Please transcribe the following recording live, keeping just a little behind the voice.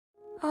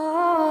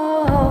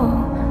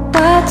Oh,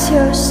 what's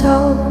your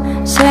soul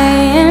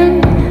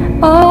saying?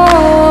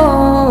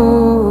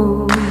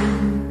 Oh.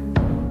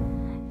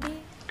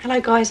 Hello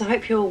guys, I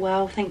hope you're all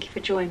well. Thank you for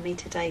joining me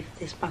today for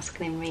this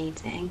masculine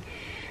reading.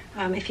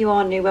 If you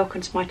are new,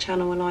 welcome to my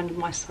channel, Aligned with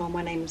My Soul.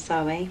 My name is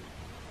Zoe.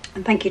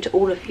 And thank you to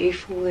all of you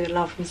for all the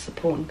love and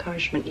support and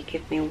encouragement you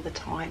give me all the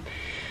time.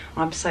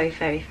 I'm so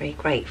very, very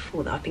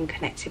grateful that I've been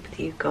connected with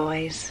you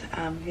guys.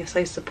 You're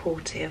so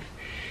supportive.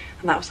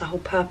 And that was the whole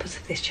purpose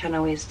of this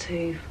channel, is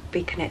to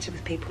be connected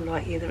with people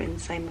like you that are in the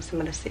same or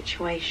similar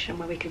situation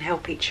where we can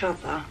help each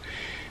other.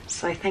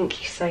 So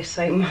thank you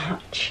so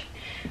much.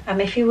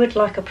 If you would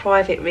like a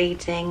private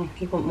reading,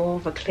 you want more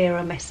of a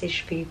clearer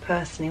message for you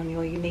personally on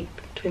your unique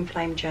twin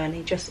flame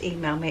journey, just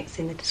email me. It's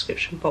in the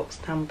description box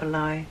down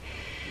below.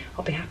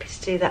 I'll be happy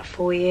to do that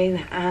for you.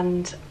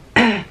 And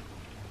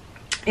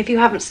if you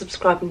haven't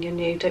subscribed and you're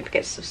new, don't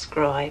forget to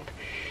subscribe,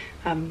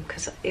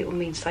 because it will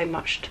mean so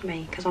much to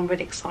me, because I'm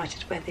really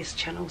excited where this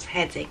channel's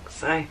heading.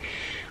 So I'm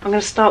going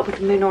to start with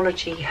the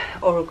Moonology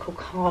Oracle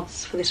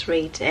cards for this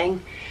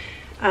reading.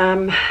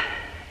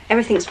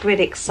 Everything's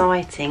really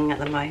exciting at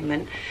the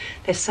moment.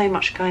 There's so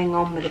much going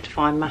on with the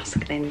Divine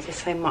Masculines.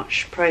 There's so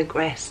much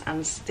progress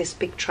and this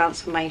big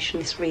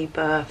transformation, this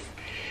rebirth.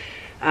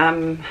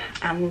 And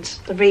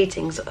the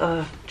readings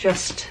are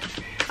just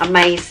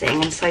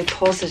amazing and so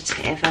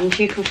positive, and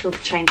you can feel the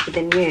change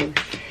within you.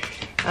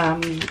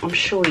 I'm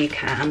sure you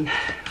can,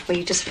 where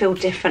you just feel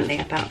differently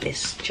about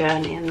this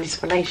journey and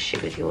this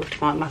relationship with your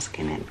Divine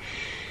Masculine.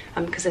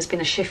 Because there's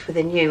been a shift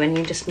within you, and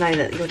you just know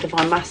that your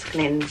Divine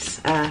Masculines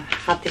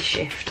had this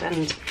shift,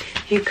 and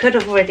you could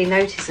have already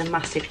noticed a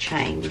massive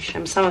change.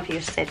 Some of you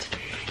have said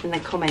in the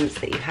comments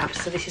that you have,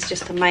 so this is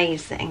just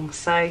amazing.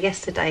 So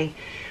yesterday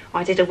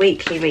I did a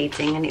weekly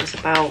reading, and it was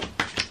about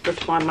the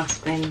Divine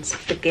Masculines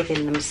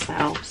forgiving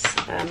themselves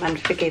and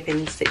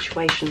forgiving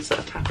situations that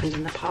have happened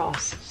in the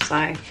past.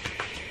 So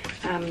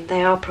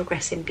they are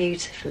progressing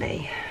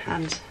beautifully,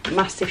 and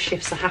massive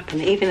shifts are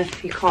happening, even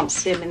if you can't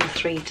see them in the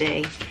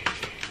 3D.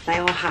 They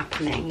are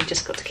happening. You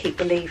just got to keep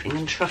believing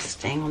and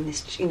trusting on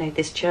this,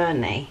 this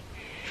journey.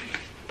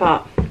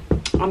 But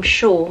I'm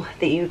sure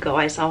that you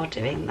guys are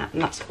doing that,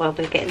 and that's why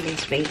we're getting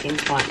these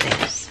readings like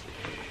this.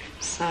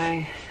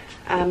 So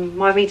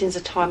my readings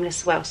are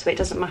timeless as well, so it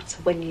doesn't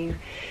matter when you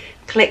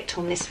clicked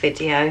on this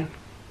video.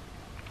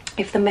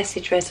 If the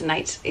message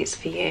resonates, it's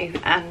for you.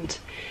 And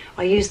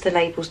I use the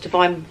labels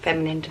Divine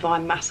Feminine,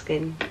 Divine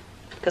Masculine,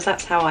 because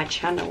that's how I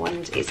channel,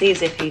 and it's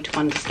easier for you to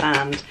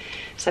understand.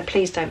 So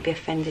please don't be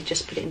offended,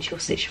 just put it into your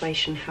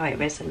situation how it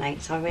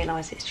resonates. I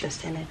realise it's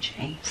just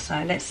energy.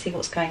 So let's see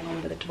what's going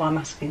on with the Divine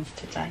Masculines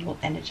today, what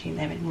energy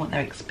they're in, what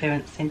they're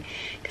experiencing.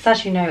 Because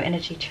as you know,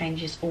 energy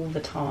changes all the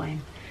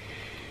time.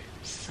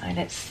 So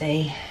let's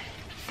see.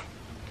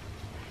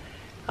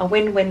 A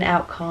win-win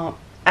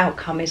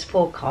outcome is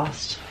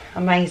forecast.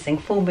 Amazing.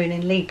 Full moon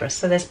in Libra,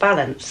 so there's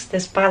balance.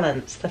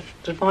 The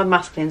Divine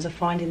Masculines are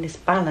finding this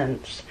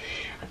balance,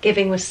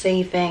 giving,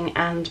 receiving,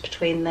 and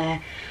between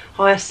their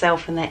higher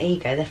self and their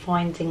ego, they're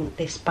finding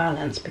this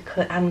balance,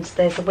 and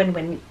there's a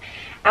win-win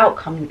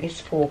outcome is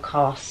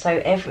forecast.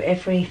 So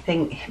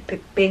everything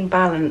being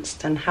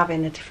balanced and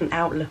having a different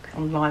outlook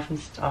on life and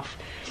stuff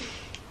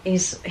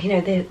is,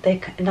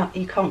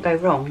 you can't go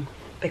wrong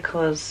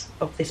because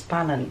of this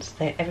balance.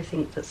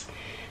 Everything that's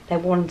they're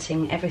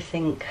wanting,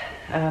 everything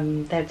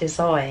they're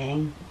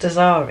desiring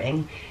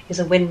is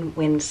a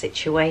win-win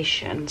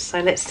situation. So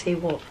let's see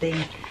what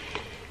the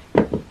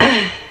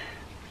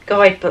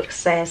guidebook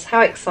says.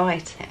 How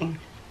exciting.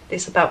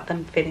 It's about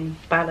them feeling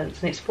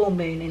balanced, and it's full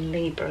moon in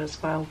Libra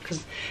as well,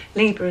 because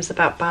Libra is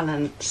about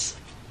balance.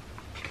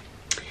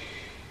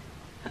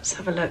 Let's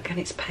have a look, and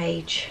it's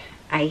page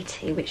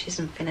 80, which is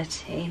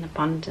infinity and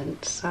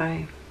abundance.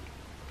 So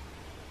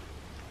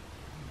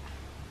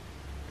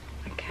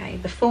okay,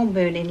 the full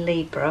moon in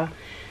Libra,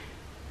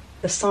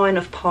 the sign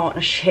of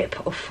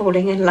partnership or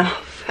falling in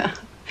love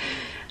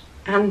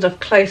and of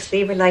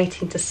closely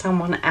relating to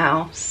someone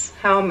else.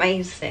 How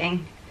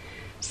amazing.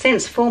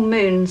 Since full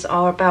moons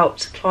are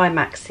about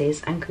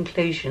climaxes and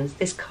conclusions,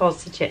 this card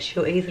suggests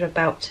you're either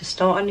about to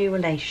start a new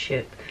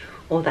relationship,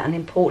 or that an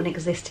important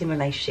existing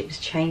relationship is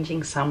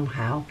changing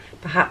somehow,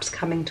 perhaps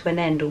coming to an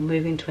end or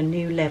moving to a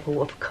new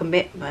level of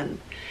commitment.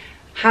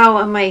 How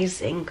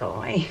amazing,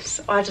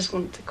 guys. I just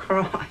want to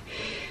cry.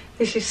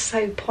 This is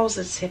so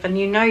positive, and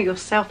you know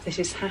yourself this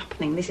is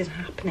happening. This is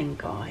happening,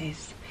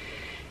 guys.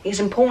 It's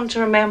important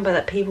to remember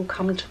that people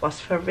come to us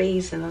for a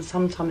reason, and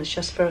sometimes it's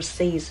just for a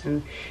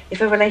season.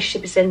 If a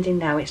relationship is ending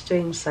now, it's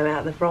doing so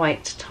at the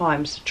right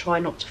time, so try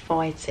not to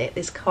fight it.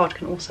 This card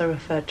can also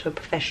refer to a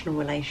professional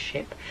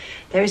relationship.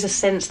 There is a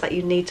sense that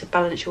you need to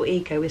balance your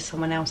ego with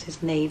someone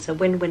else's needs. A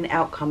win-win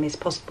outcome is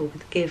possible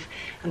with give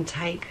and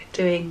take.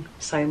 Doing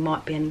so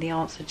might be the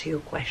answer to your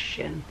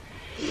question.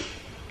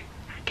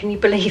 Can you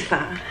believe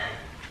that?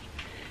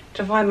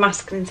 Divine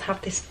Masculines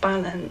have this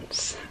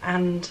balance,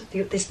 and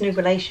this new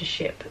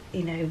relationship,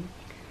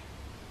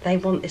 they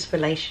want this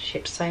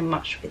relationship so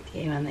much with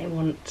you, and they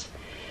want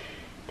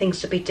things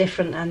to be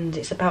different, and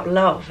it's about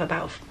love,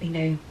 about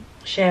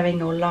sharing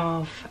your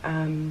love,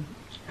 and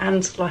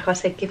like I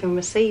said, giving,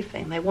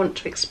 receiving. They want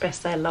to express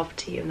their love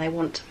to you, and they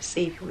want to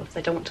receive your love.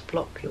 They don't want to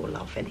block your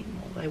love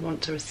anymore. They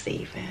want to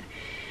receive it,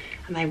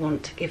 and they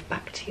want to give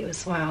back to you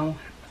as well.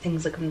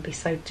 Things are going to be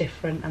so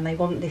different, and they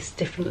want this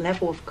different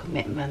level of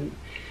commitment.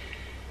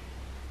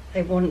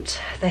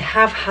 They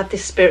have had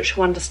this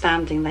spiritual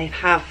understanding. They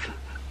have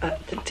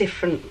the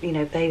different,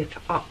 they've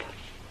up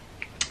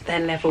their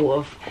level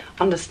of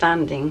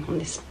understanding on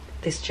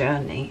this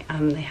journey,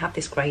 and they have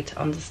this greater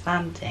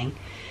understanding,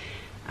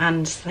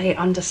 and they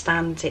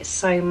understand it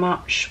so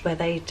much, where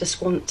they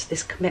just want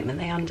this commitment.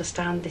 They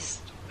understand this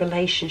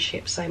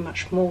relationship so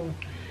much more.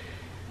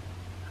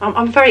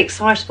 I'm very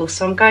excitable,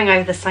 so I'm going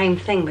over the same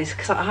thing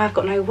because I've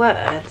got no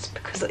words,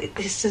 because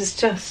this is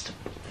just,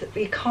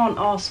 you can't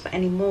ask for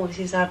any more. This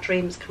is our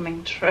dreams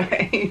coming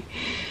true.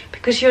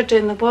 Because you're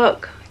doing the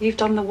work. You've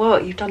done the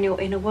work. You've done your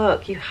inner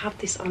work. You have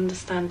this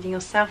understanding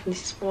yourself, and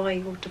this is why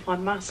your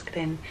Divine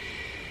Masculine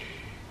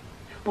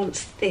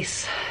wants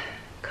this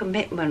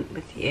commitment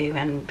with you,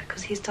 and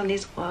because he's done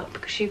his work,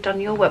 because you've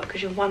done your work,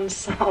 because you're one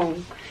soul.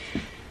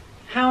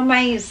 How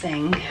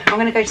amazing. I'm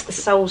going to go to the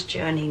soul's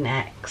journey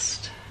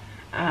next.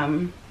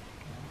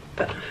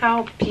 But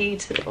how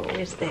beautiful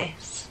is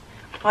this?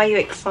 Are you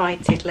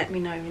excited? Let me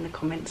know in the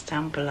comments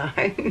down below.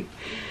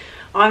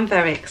 I'm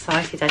very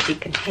excited, as you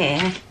can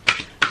hear.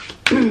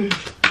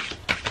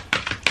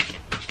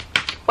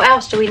 What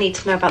else do we need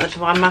to know about the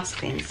Divine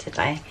Masculines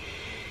today?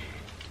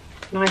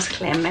 Nice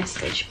clear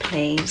message,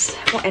 please.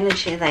 What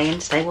energy are they in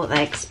today? What are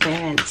they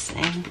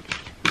experiencing?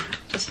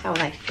 Just how are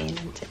they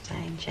feeling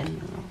today in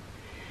general?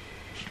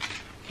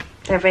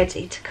 They're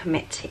ready to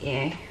commit to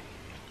you.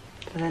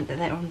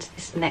 They're on to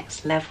this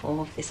next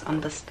level of this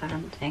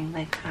understanding.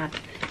 They've had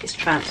this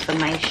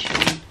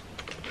transformation.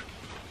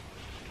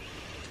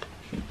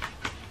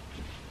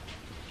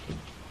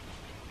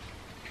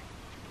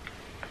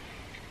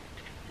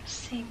 Let's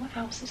see what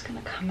else is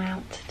going to come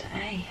out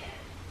today.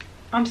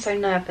 I'm so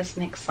nervous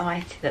and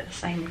excited at the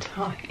same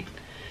time.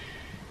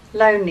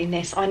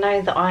 Loneliness. I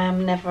know that I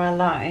am never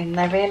alone.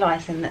 They're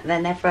realising that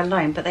they're never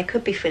alone, but they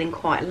could be feeling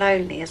quite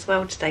lonely as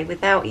well today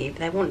without you.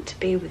 They want to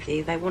be with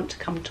you. They want to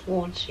come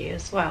towards you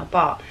as well,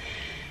 but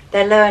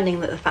they're learning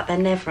that the fact they're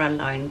never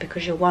alone,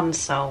 because you're one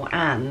soul,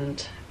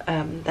 and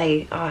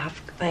they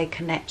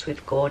connect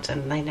with God,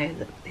 and they know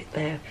that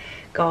their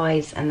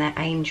guides and their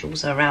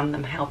angels are around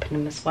them, helping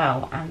them as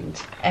well, and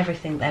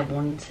everything they're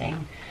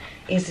wanting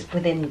is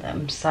within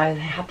them. So they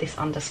have this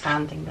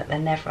understanding that they're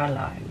never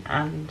alone,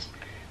 and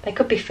they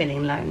could be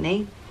feeling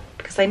lonely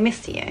because they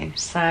miss you.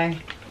 So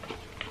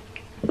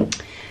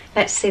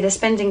let's see, they're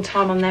spending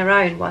time on their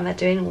own while they're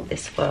doing all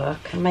this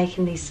work and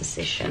making these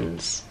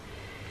decisions.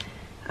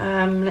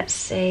 Let's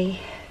see,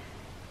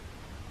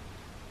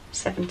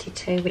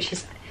 72, which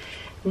is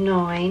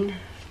 9,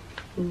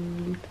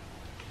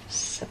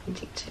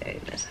 72,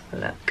 let's have a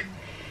look.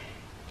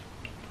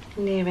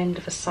 Near end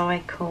of a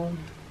cycle.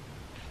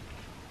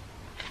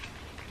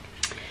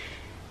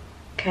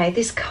 Okay,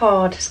 this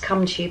card has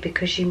come to you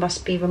because you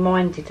must be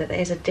reminded that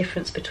there's a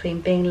difference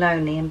between being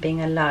lonely and being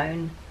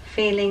alone.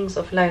 Feelings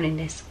of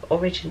loneliness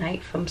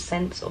originate from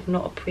sense of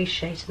not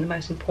appreciating the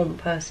most important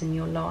person in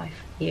your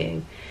life,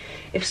 you.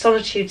 If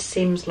solitude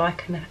sounds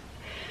like an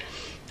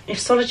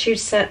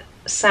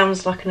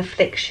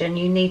affliction,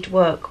 you need to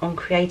work on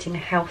creating a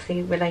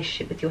healthy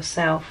relationship with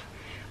yourself.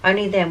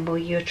 Only then will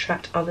you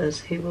attract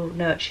others who will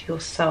nurture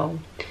your soul.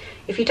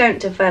 If you don't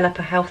develop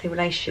a healthy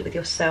relationship with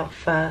yourself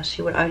first,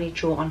 you will only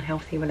draw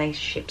unhealthy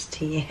relationships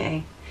to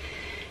you.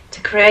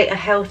 To create a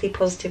healthy,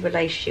 positive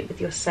relationship with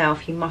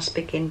yourself, you must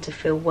begin to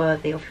feel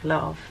worthy of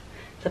love.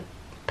 The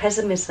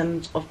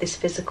pessimism of this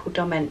physical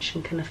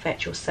dimension can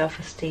affect your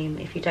self-esteem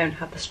if you don't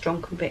have the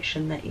strong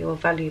conviction that you are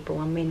valuable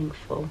and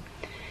meaningful.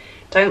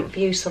 Don't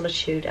view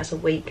solitude as a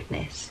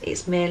weakness.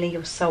 It's merely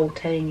your soul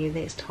telling you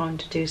that it's time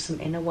to do some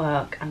inner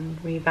work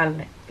and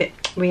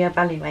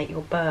reevaluate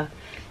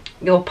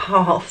your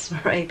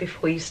path,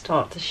 before you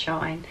start to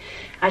shine.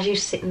 As you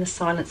sit in the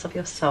silence of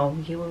your soul,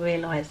 you will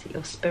realise that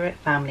your spirit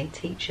family,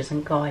 teachers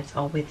and guides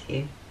are with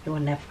you. You are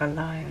never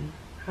alone.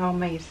 How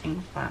amazing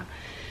is that?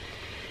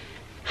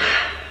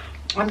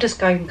 I'm just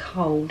going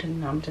cold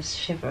and I'm just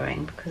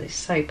shivering because it's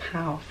so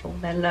powerful.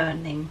 They're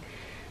learning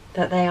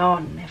that they are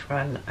never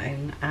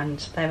alone,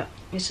 and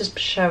it's just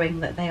showing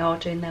that they are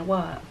doing their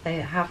work.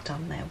 They have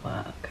done their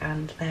work,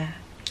 and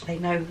they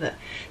know that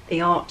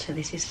the art to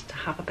this is to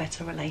have a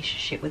better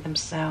relationship with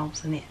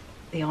themselves, and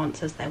the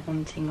answers they're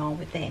wanting are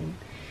within.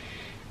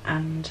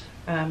 And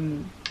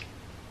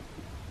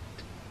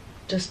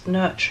just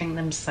nurturing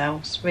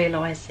themselves,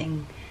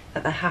 realising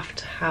that they have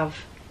to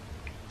have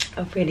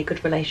a really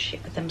good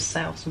relationship with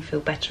themselves and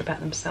feel better about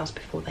themselves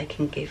before they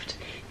can give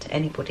to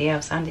anybody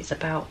else. And it's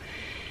about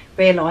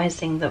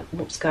realising that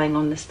what's going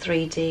on, this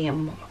 3D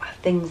and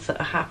things that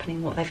are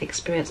happening, what they've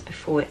experienced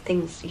before,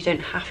 things you don't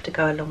have to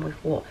go along with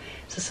what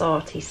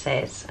society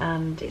says,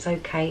 and it's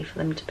okay for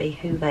them to be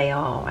who they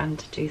are and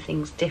to do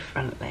things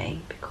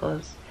differently,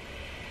 because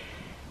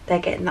they're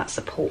getting that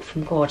support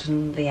from God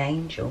and the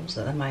angels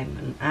at the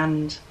moment.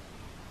 And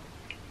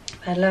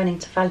they're learning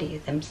to value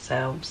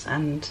themselves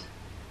and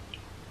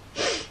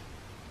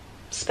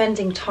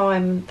spending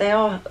time. They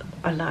are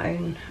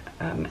alone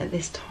at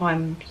this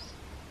time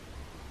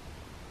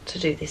to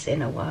do this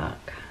inner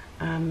work,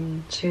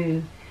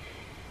 to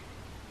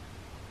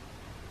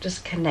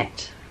just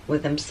connect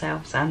with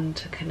themselves and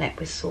to connect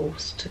with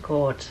Source, to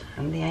God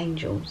and the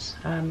angels.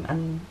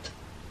 And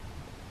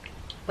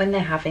when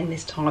they're having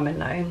this time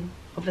alone,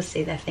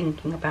 obviously they're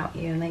thinking about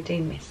you and they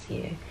do miss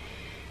you,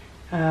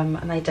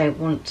 and they don't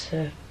want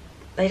to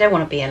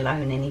be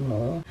alone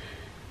anymore.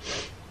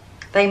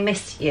 They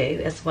miss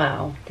you as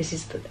well. This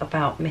is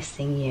about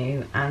missing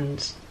you,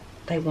 and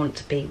they want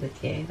to be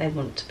with you. They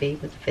want to be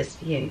with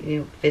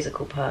you,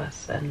 physical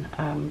person,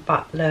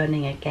 but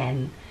learning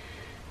again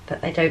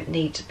that they don't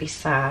need to be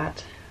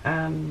sad,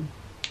 and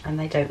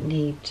they don't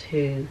need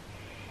to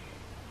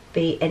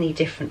be any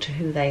different to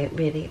who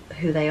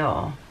they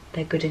are.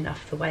 They're good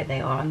enough the way they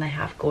are, and they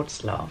have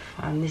God's love.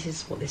 And this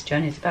is what this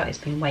journey is about. It's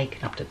been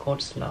waking up to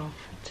God's love,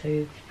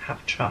 to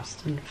have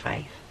trust and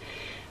faith,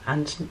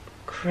 and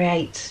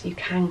you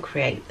can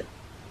create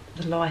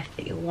the life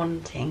that you're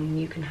wanting.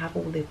 You can have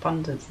all the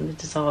abundance and the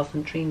desires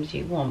and dreams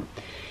you want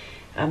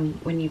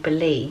when you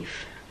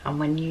believe, and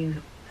when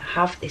you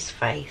have this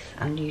faith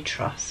and you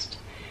trust,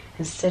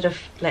 instead of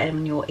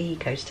letting your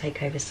ego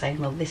take over, saying,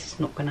 well, this is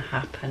not going to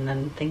happen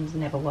and things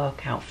never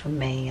work out for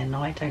me and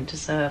I don't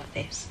deserve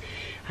this,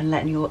 and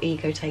letting your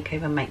ego take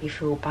over and make you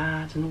feel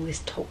bad, and all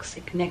this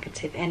toxic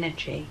negative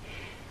energy.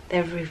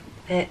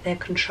 They're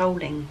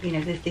controlling, you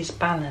know, there's this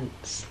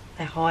balance.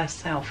 Their higher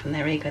self and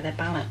their ego, they're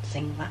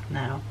balancing that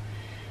now.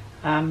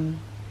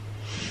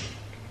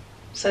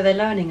 So they're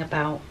learning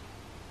about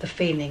the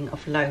feeling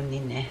of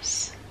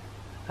loneliness,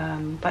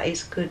 but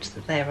it's good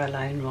that they're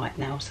alone right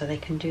now so they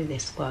can do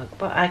this work.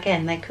 But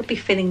again, they could be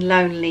feeling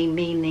lonely,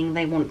 meaning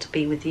they want to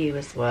be with you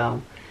as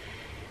well.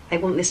 They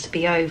want this to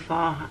be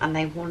over and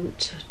they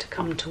want to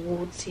come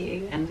towards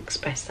you and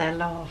express their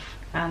love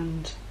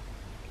and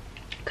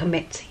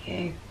commit to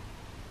you.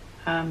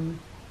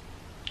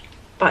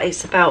 But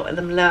it's about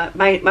them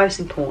most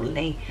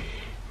importantly,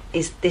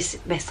 is this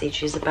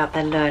message is about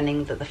their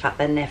learning that the fact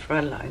they're never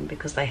alone,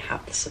 because they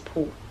have the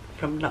support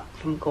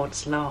from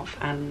God's love,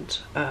 and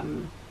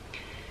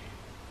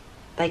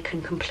they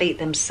can complete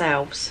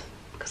themselves,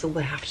 because all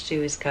they have to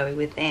do is go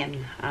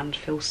within and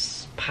feel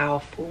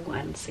powerful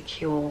and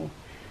secure,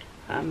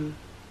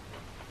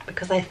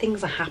 because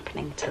things are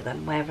happening to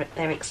them where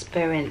they're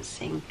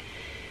experiencing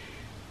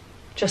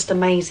just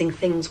amazing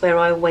things, where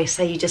I always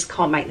say you just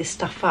can't make this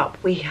stuff up.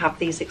 We have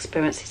these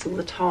experiences all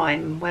the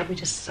time where we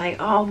just say,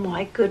 oh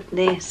my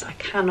goodness, I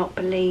cannot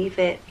believe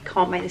it, you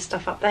can't make this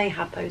stuff up. They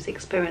have those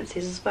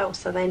experiences as well,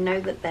 so they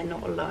know that they're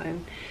not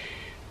alone.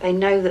 They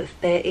know that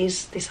there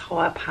is this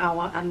higher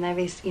power, and there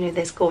is, you know,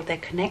 there's God, they're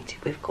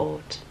connected with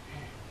God,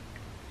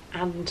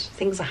 and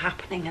things are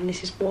happening. And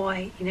this is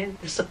why, you know,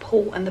 the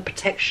support and the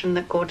protection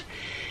that God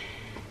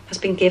has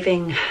been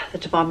giving the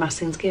Divine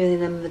Masculines, giving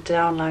them the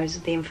downloads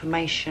of the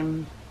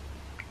information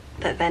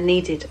that they're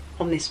needed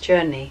on this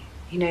journey.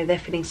 You know, they're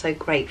feeling so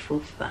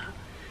grateful for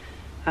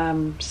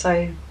that.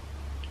 So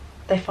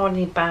they're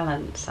finding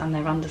balance, and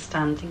they're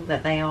understanding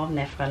that they are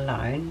never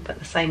alone, but at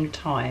the same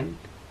time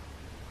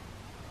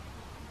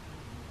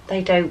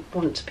they don't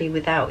want to be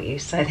without you.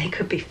 So they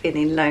could be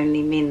feeling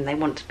lonely, meaning they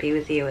want to be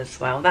with you as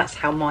well. That's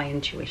how my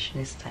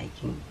intuition is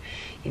taking,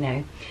 you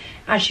know.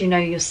 As you know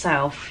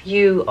yourself,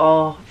 you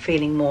are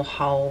feeling more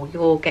whole,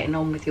 you're getting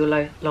on with your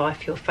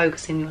life, you're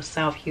focusing on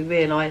yourself, you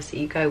realise that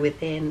you go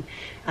within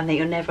and that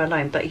you're never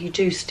alone, but you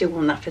do still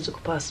want that physical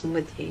person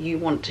with you. You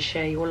want to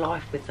share your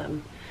life with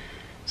them.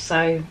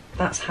 So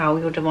that's how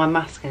your Divine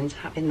Masculines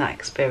having that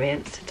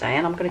experience today.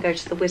 And I'm going to go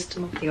to the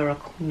Wisdom of the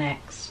Oracle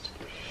next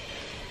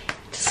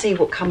to see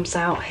what comes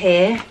out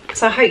here.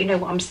 So I hope you know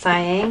what I'm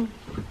saying.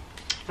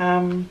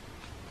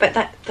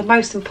 But the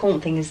most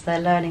important thing is they're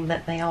learning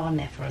that they are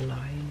never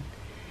alone,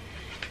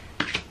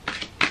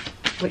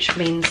 which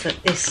means that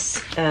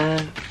this they're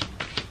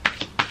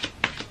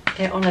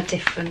on a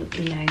different,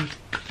 you know,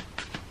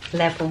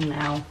 level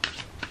now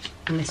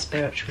on this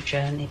spiritual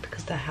journey,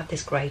 because they have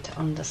this greater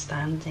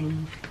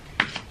understanding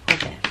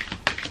of it.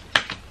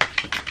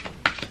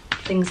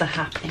 Things are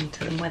happening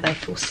to them where they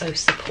feel so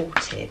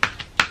supported.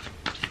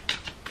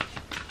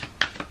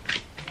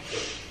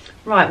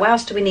 Right, what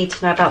else do we need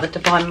to know about the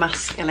Divine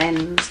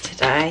Masculines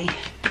today?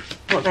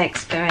 What they're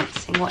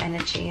experiencing, what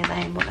energy are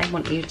they, and what they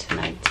want you to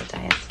know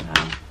today as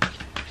well.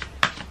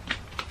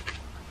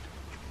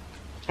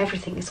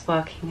 Everything is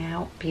working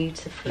out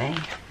beautifully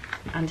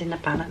and in a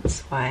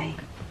balanced way.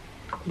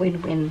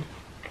 Win-win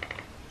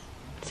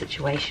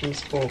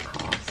situations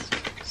forecast.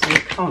 So you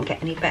can't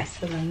get any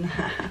better than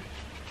that.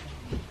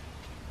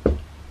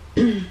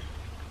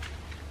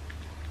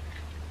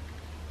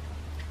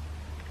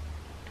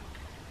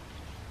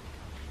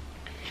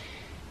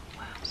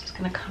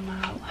 Going to come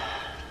out.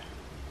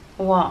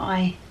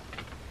 Why?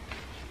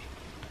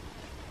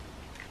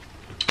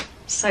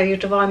 So your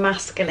Divine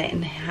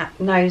Masculine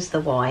knows the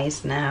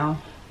whys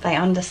now. They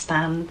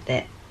understand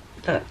that,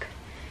 look,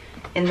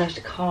 in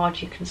the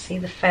card you can see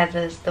the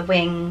feathers, the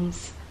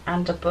wings,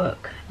 and a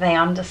book. They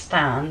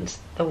understand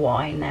the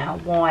why now,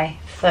 why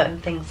certain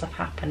things have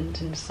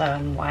happened in a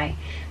certain way.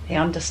 They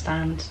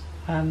understand.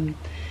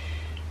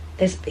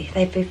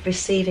 They've been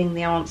receiving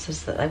the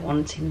answers that they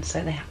wanted,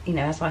 so they, you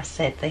know, as I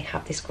said, they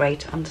have this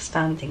greater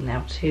understanding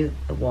now to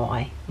the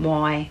why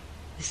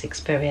this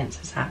experience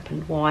has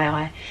happened, why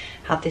I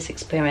had this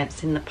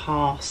experience in the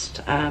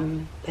past.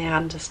 They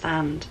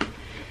understand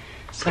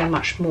so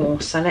much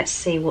more. So let's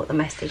see what the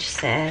message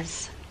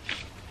says.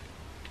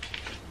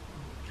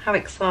 How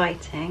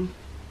exciting.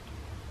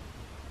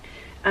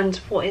 And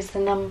what is the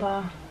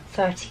number?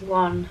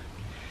 31.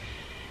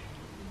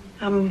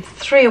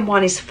 3 and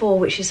 1 is 4,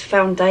 which is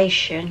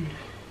foundation.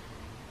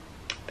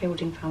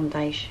 Building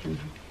foundation.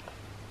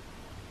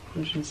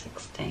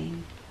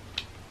 116.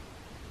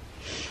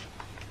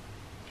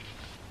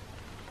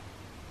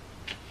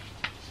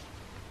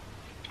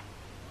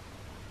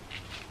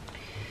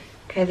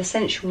 Okay, the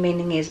essential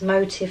meaning is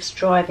motives,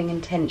 driving,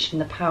 intention,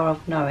 the power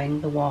of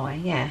knowing the why.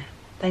 Yeah,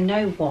 they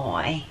know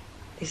why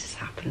this has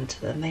happened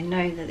to them. They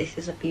know that this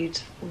is a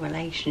beautiful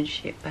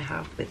relationship they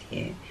have with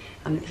you,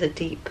 and it's a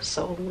deep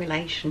soul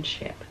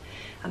relationship,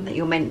 and that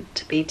you're meant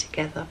to be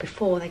together.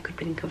 Before, they could have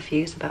been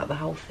confused about the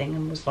whole thing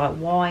and was like,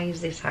 why is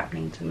this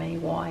happening to me?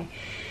 Why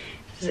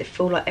does it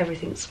feel like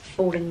everything's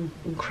falling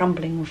and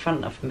crumbling in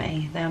front of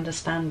me? They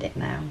understand it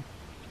now.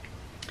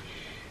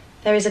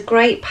 There is a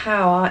great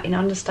power in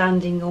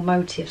understanding your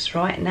motives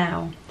right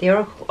now. The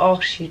Oracle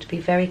asks you to be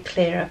very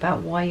clear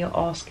about why you're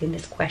asking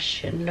this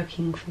question,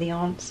 looking for the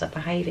answer,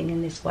 behaving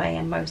in this way,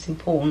 and most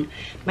important,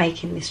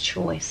 making this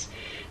choice.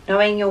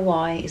 Knowing your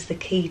why is the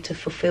key to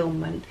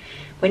fulfillment.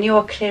 When you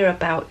are clear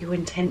about your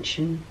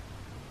intention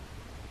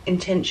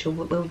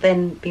will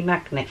then be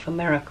magnet for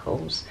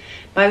miracles.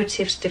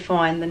 Motives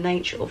define the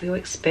nature of your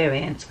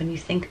experience. When you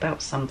think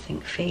about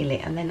something, feel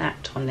it, and then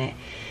act on it.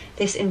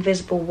 This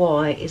invisible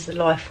why is the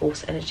life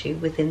force energy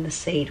within the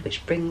seed,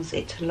 which brings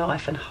it to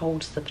life and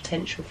holds the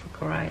potential for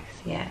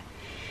growth. Yeah.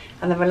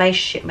 And the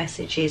relationship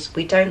message is,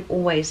 we don't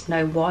always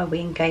know why we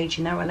engage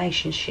in our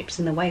relationships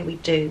in the way we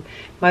do,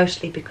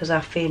 mostly because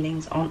our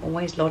feelings aren't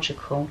always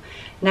logical.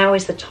 Now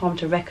is the time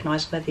to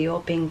recognise whether you're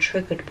being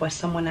triggered by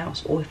someone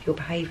else or if your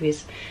behaviour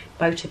is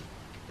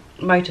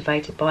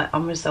motivated by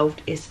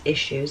unresolved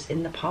issues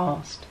in the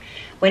past.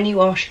 When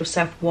you ask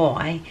yourself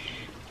why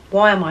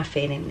am I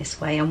feeling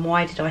this way, and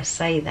why did I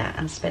say that,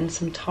 and spend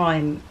some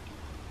time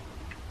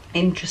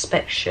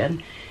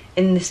introspection.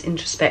 In this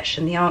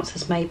introspection, the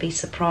answers may be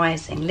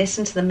surprising.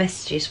 Listen to the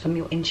messages from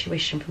your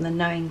intuition, from the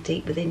knowing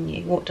deep within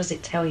you. What does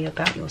it tell you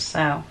about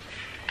yourself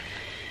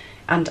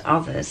and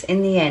others?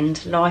 In the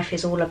end, life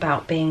is all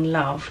about being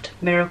loved,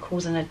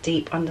 miracles, and a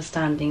deep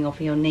understanding of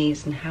your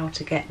needs and how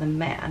to get them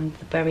met, and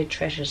the buried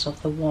treasures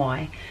of the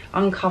why.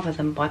 Uncover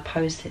them by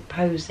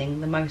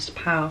posing the most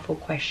powerful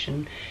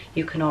question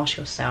you can ask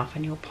yourself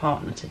and your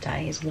partner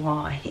today is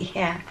why.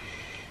 Yeah.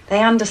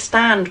 They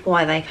understand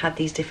why they've had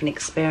these different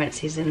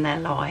experiences in their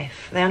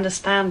life. They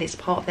understand it's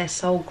part of their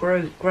soul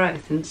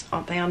growth, and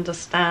they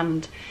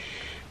understand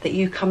that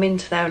you come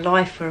into their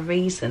life for a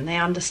reason. They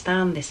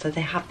understand this, so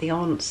they have the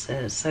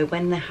answers. So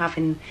when they're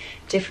having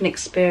different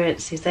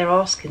experiences, they're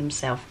asking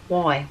themselves,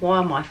 why? Why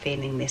am I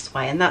feeling this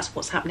way? And that's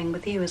what's happening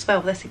with you as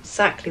well. That's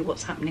exactly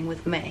what's happening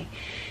with me.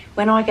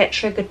 When I get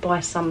triggered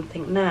by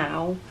something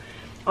now,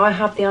 I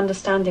have the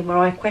understanding where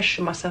I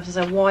question myself and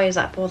say, why is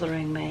that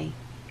bothering me?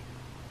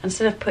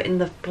 Instead of putting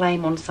the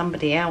blame on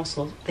somebody else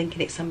or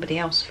thinking it's somebody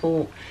else's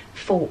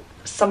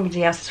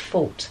somebody else's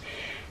fault.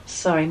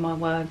 Sorry, my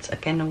words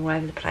again all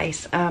over the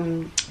place.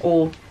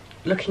 Or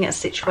looking at a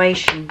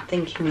situation,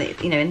 thinking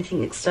that, you know,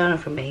 anything external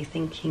from me,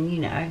 thinking,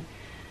 you know,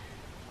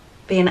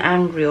 being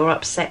angry or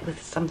upset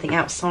with something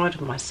outside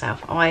of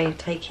myself. I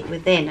take it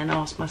within and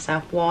ask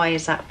myself, why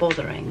is that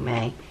bothering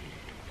me?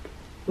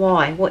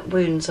 Why? What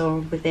wounds are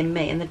within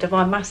me? And the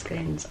Divine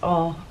Masculines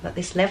are at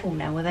this level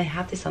now where they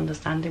have this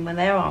understanding, when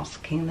they're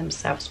asking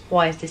themselves,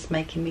 why is this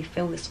making me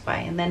feel this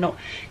way? And they're not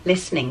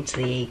listening to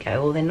the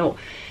ego, or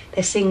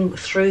they're seeing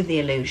through the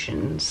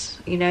illusions,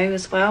 you know,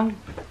 as well.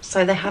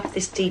 So they have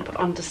this deep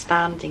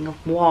understanding of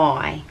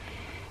why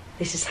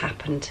this has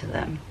happened to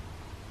them.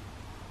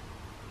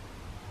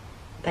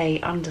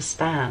 They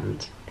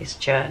understand this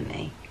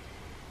journey.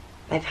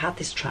 They've had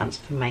this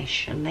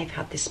transformation. They've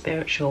had this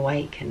spiritual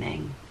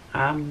awakening.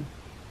 And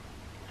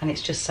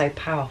it's just so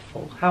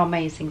powerful. How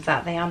amazing is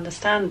that? They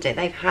understand it.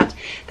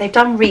 They've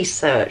done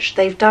research.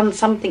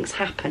 Something's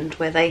happened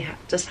where they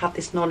just have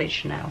this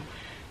knowledge now,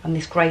 and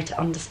this greater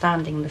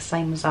understanding, the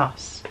same as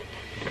us,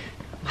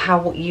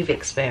 what you've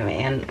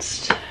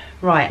experienced.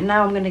 Right,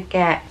 now I'm going to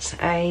get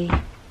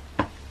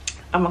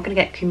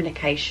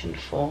communication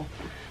for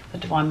the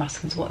Divine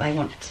Masculines, what they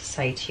want to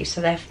say to you.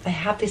 So they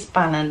have this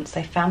balance.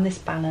 They found this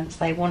balance.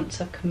 They want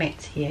to commit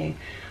to you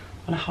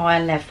on a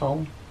higher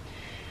level.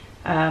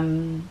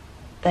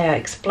 They are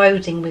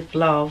exploding with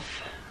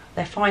love.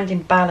 They're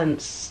finding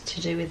balance to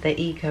do with their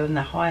ego and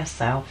their higher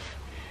self.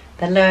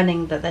 They're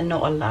learning that they're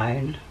not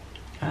alone,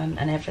 and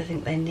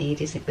everything they need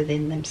is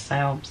within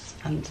themselves,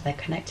 and they're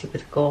connected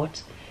with God.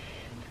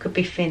 could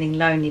be feeling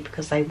lonely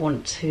because they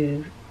want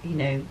to, you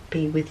know,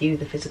 be with you,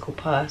 the physical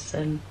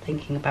person,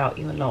 thinking about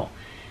you a lot.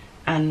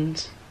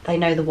 And they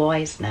know the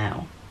whys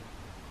now.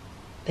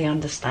 They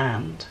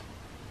understand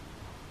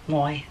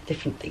why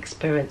different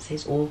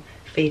experiences or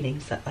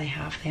feelings that they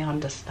have, they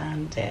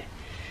understand it.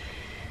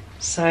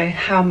 So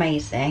how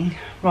amazing.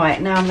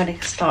 Right, now I'm going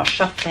to start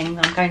shuffling.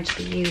 I'm going to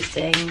be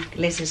using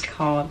Liz's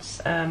cards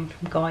from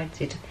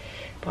Guided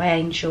by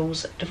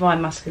Angels,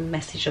 Divine Masculine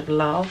Message of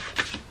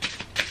Love.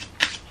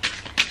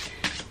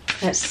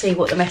 Let's see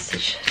what the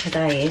message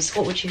today is.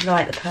 What would you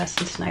like the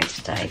person to know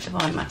today?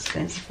 Divine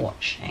Masculine is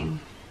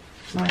watching.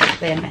 Nice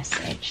clear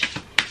message.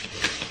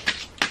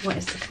 What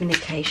is the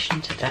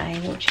communication today?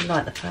 What would you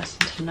like the person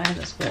to know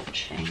that's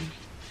watching?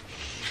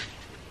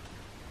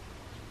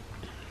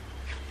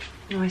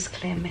 Nice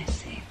clear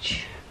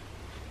message.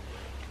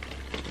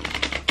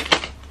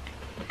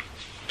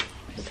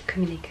 What's the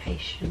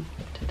communication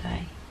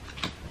today?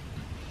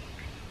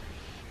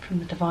 From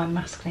the Divine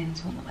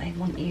Masculines, what they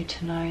want you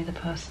to know, the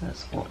person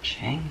that's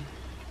watching.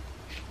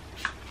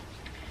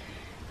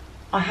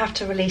 I have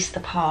to release the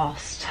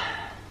past.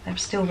 They're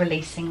still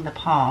releasing the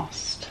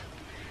past.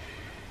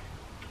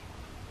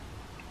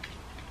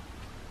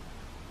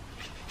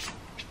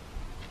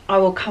 I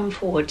will come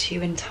forward to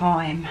you in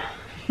time.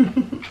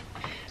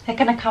 They're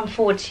going to come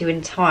forward to you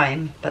in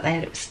time, but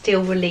they're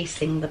still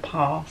releasing the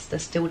past. They're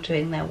still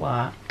doing their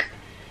work.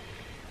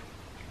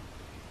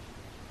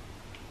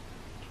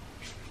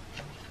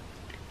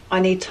 I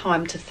need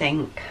time to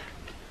think.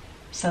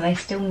 So they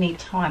still need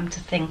time to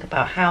think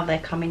about how they're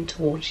coming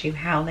towards you,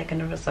 how they're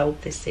going to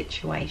resolve this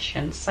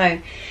situation. So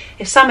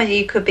if some of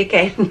you could be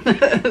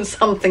getting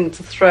something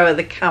to throw at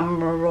the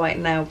camera right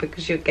now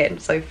because you're getting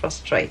so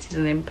frustrated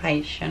and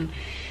impatient,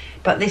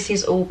 but this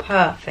is all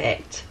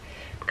perfect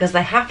because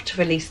they have to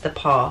release the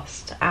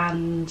past,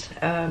 and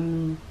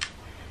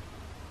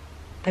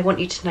they want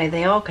you to know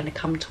they are going to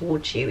come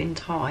towards you in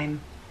time,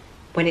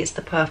 when it's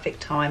the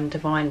perfect time,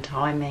 divine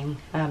timing.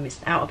 It's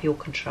out of your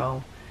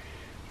control.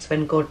 It's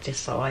when God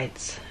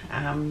decides,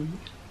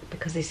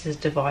 because this is a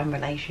divine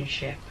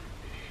relationship,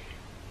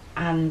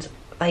 and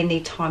they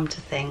need time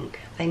to think.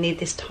 They need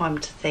this time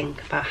to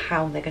think about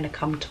how they're going to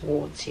come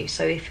towards you.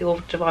 So if your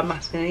Divine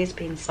Masculine is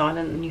being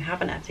silent and you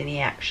haven't had any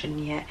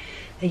action yet,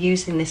 they're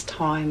using this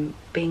time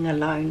being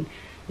alone,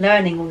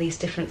 learning all these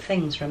different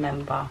things,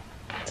 remember,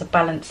 to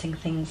balancing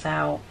things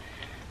out.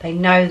 They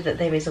know that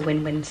there is a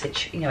win-win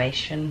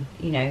situation,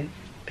 you know,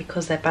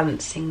 because they're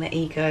balancing their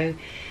ego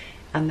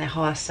and their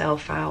higher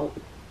self out.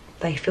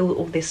 They feel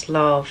all this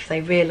love,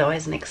 they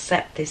realise and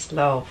accept this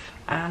love,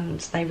 and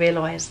they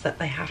realise that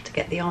they have to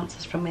get the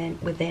answers from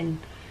within,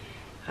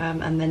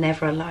 and they're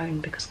never alone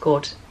because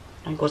God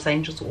and God's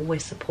angels are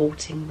always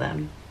supporting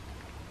them,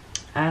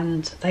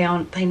 and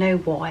they know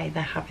why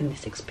they're having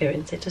this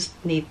experience. They just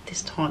need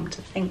this time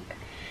to think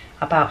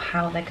about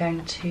how they're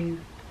going to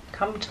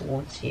come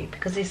towards you,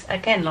 because this,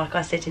 again, like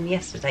I said in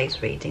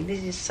yesterday's reading,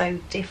 this is so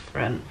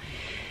different.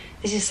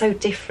 This is so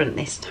different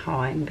this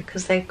time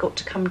because they've got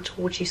to come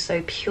towards you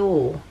so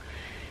pure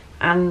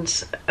and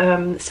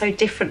so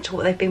different to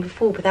what they've been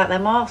before without their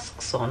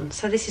masks on.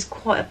 So this is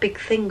quite a big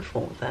thing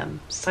for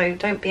them. So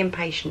don't be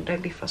impatient,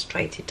 don't be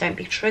frustrated, don't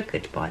be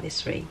triggered by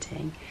this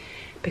reading,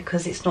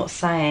 because it's not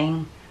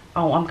saying,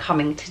 oh, I'm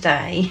coming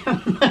today.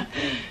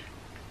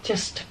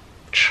 Just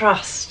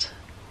trust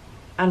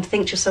and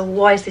think to yourself,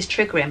 why is this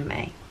triggering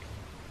me?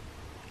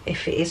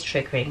 If it is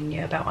triggering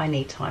you about, I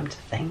need time to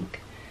think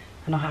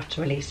and I have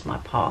to release my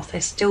past,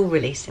 they're still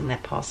releasing their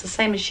past, the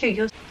same as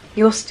you.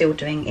 You're still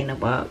doing inner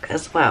work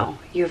as well.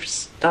 You've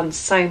done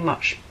so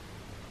much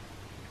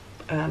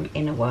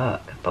inner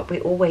work, but we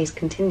always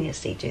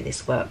continuously do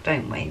this work,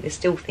 don't we? There's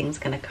still things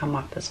going to come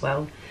up as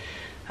well,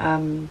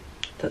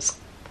 that's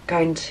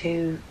going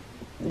to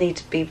need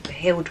to be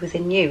healed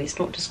within you. It's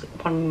not just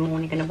one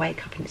morning you're going to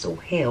wake up and it's all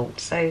healed.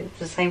 So it's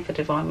the same for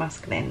Divine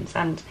Masculines.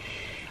 And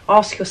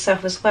ask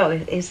yourself as well,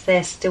 is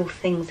there still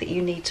things that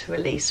you need to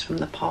release from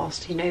the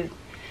past? You know,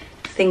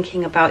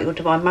 thinking about your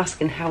Divine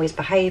Masculine, how he's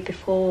behaved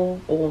before,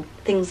 or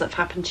things that have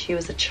happened to you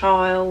as a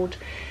child,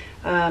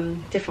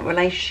 different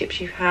relationships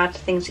you've had,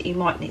 things that you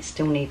might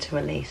still need to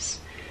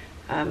release,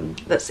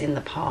 that's in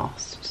the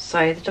past.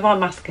 So the Divine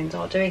Masculines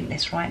are doing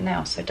this right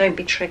now, so don't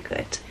be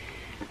triggered,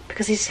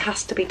 because this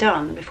has to be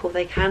done before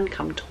they can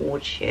come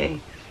towards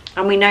you.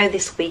 And we know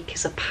this week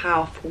is a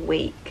powerful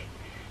week.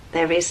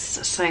 There is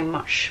so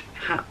much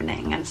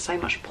happening and so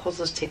much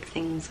positive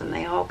things, and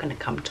they are going to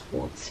come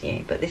towards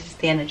you. But this is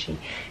the energy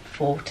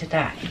for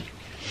today.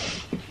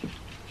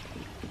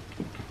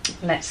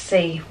 Let's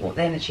see what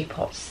the energy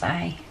pots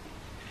say.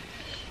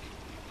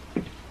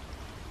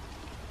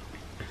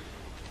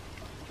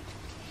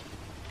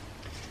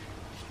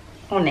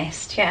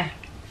 Honest, yeah.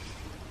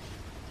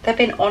 They've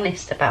been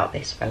honest about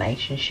this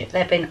relationship.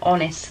 They've been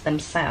honest to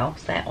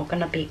themselves. They're going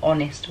to be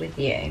honest with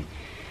you.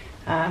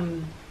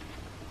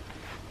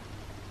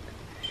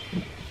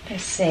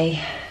 Let's see.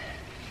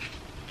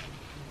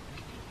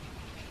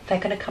 They're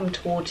going to come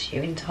towards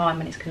you in time,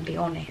 and it's going to be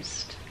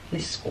honest.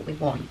 This is what we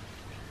want.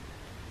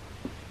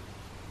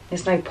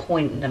 There's no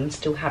point in them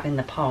still having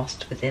the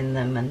past within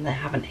them and they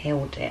haven't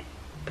healed it,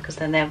 because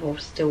then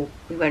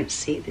we won't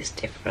see this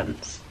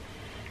difference.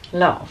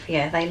 Love,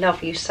 yeah, they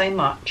love you so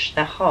much.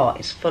 Their heart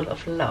is full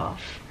of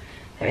love.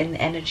 They're in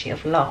the energy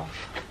of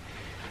love.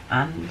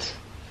 And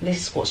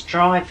this is what's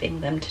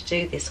driving them to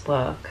do this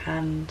work.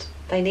 And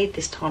they need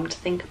this time to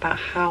think about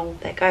how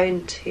they're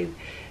going to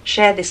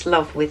share this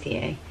love with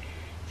you.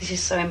 This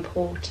is so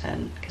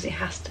important because it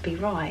has to be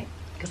right.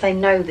 Because they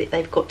know that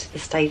they've got to the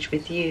stage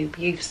with you.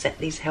 You've set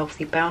these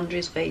healthy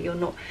boundaries where you're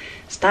not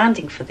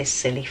standing for this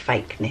silly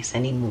fakeness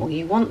anymore.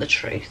 You want the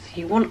truth.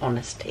 You want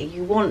honesty.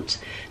 You want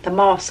the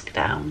mask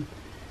down.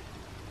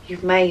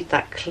 You've made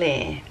that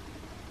clear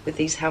with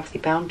these healthy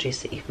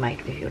boundaries that you've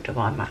made with your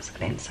Divine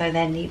Masculine. So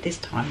they need this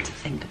time to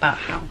think about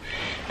how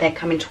they're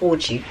coming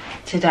towards you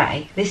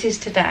today. This is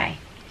today.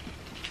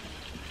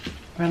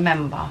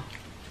 Remember,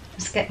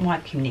 let's get my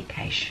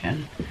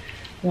communication.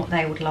 What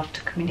they would love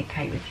to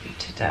communicate with you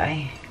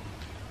today.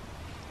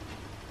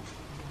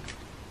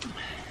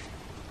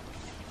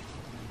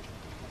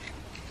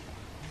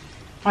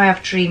 I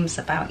have dreams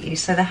about you.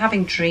 So they're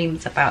having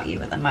dreams about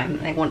you at the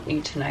moment. They want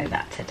you to know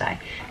that today.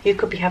 You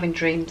could be having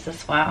dreams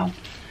as well.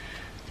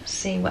 Let's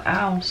see what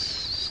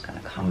else is going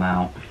to come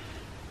out.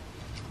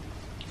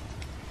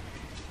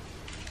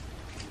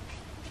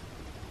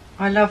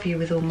 I love you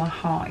with all my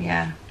heart,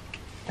 yeah.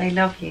 They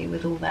love you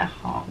with all their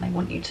heart. And they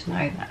want you to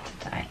know that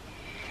today.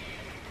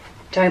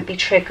 Don't be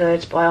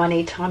triggered by I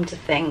need time to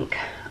think,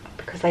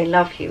 because they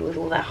love you with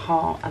all their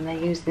heart and they're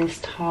using this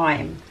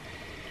time,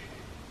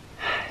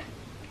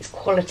 it's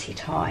quality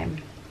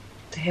time,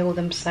 to heal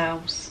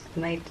themselves.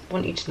 And they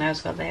want you to know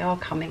as well they are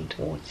coming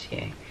towards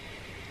you.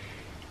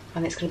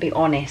 And it's going to be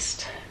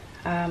honest.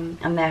 And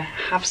they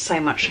have so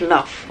much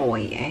love for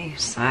you.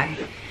 So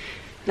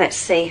let's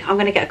see. I'm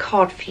going to get a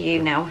card for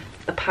you now.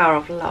 The power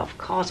of love.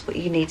 Cards what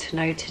you need to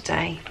know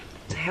today,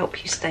 to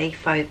help you stay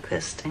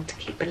focused and to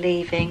keep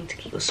believing, to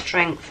keep your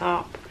strength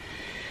up,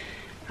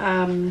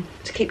 to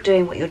keep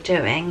doing what you're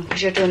doing,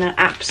 because you're doing an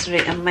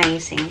absolutely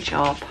amazing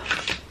job.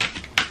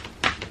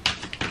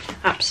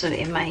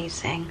 Absolutely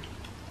amazing.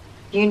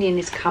 Union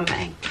is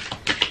coming.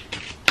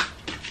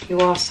 You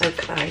are so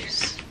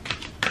close.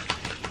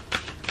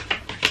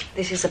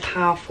 This is a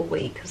powerful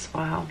week as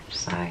well,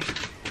 so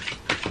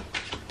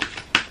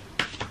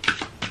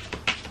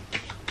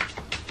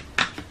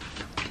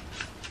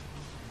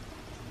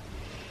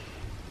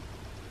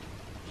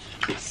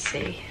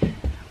see.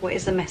 What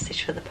is the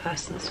message for the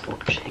person that's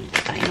watching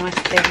today? Nice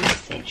clear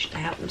message to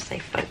help them stay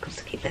focused,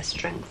 to keep their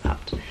strength up.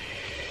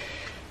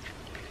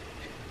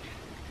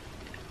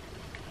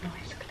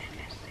 Nice clear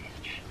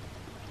message.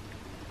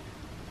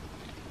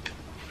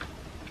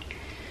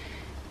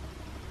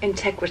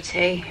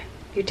 Integrity.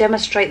 You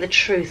demonstrate the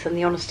truth and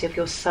the honesty of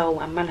your soul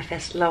and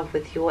manifest love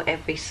with your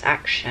every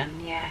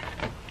action. Yeah.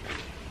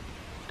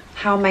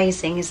 How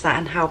amazing is that,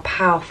 and how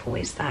powerful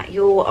is that?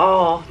 You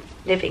are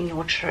living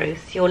your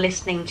truth. You're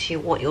listening to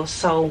what your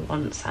soul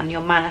wants and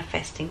you're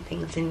manifesting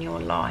things in your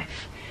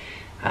life.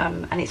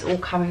 And it's all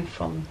coming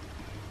from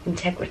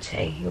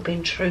integrity. You're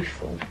being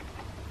truthful.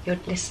 You're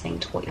listening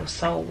to what your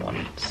soul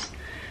wants.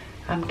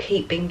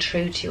 Keep being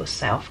true to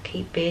yourself.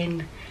 Keep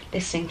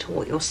listening to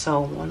what your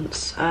soul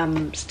wants.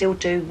 Still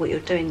do what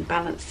you're doing,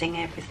 balancing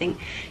everything.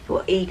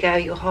 Your ego,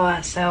 your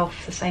higher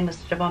self, the same as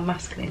the Divine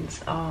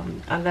Masculines are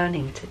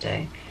learning to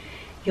do.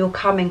 You're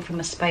coming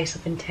from a space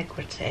of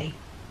integrity.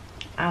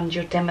 And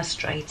you're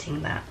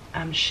demonstrating that.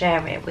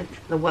 Share it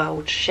with the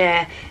world.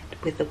 Share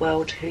with the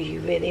world who you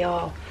really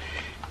are,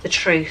 the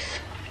truth,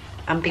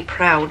 and be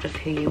proud of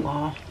who you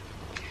are.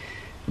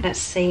 Let's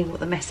see what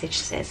the message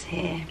says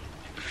here.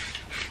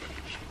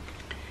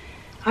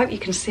 I hope you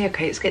can see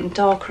okay. It's getting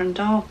darker and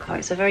darker.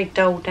 It's a very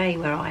dull day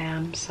where I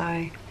am.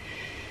 So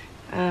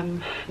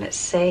let's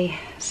see.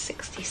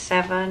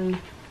 67.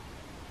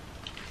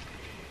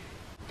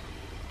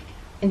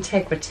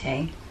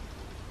 Integrity.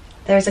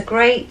 There is a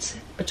great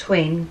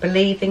between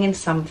believing in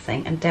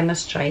something and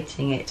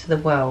demonstrating it to the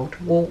world.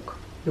 Walk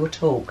your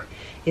talk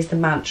is the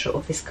mantra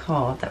of this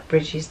card that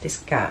bridges this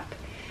gap.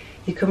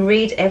 You can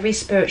read every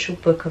spiritual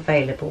book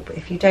available, but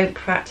if you don't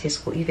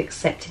practice what you've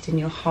accepted in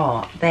your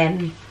heart,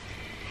 then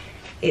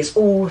it's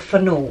all for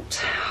naught.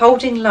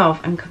 Holding love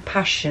and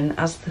compassion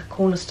as the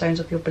cornerstones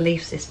of your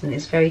belief system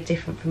is very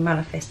different from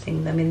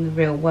manifesting them in the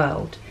real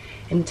world.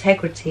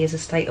 Integrity is a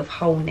state of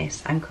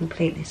wholeness and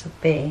completeness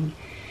of being.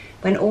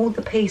 When all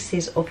the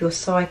pieces of your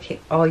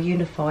psychic are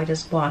unified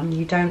as one,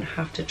 you don't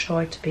have to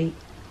try to be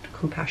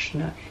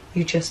compassionate,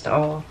 you just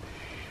are.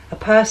 A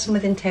person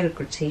with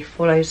integrity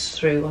follows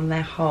through on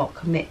their heart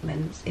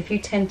commitments. If you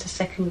tend to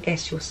second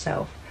guess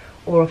yourself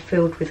or are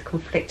filled with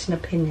conflicting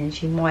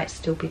opinions, you might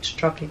still be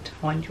struggling to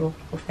find your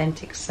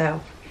authentic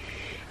self.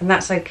 And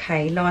that's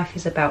okay. Life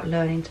is about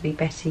learning to be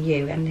better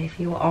you, and if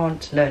you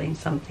aren't learning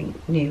something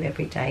new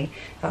every day,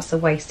 that's a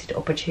wasted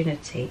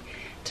opportunity.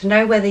 To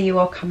know whether you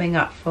are coming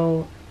up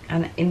for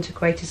an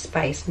integrated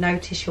space,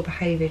 notice your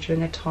behaviour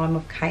during a time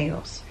of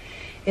chaos.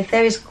 If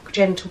there is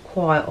gentle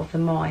quiet of the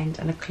mind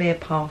and a clear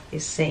path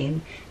is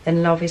seen,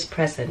 then love is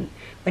present.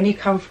 When you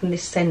come from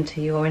this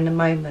centre, you are in the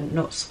moment,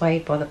 not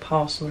swayed by the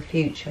past or the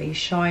future. You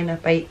shine a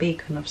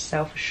beacon of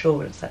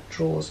self-assurance that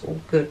draws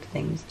all good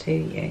things to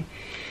you.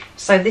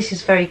 So this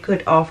is very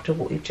good after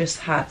what we've just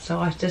had. So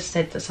I just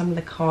said that some of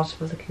the cards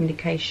for the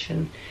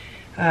communication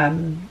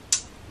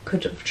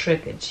could have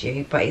triggered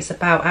you, but it's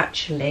about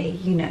actually,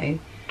 you know,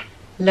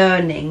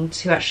 learning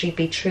to actually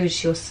be true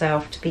to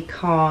yourself, to be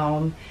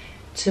calm,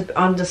 to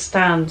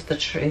understand the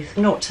truth,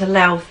 not to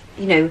allow,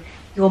 you know,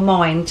 your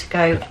mind to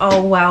go,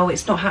 oh well,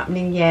 it's not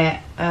happening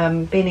yet,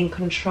 being in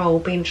control,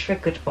 being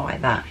triggered by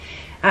that.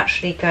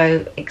 Actually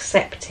go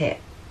accept it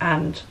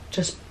and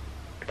just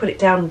put it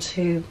down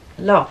to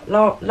love.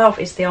 Love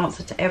is the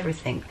answer to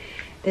everything.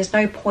 There's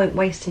no point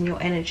wasting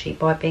your energy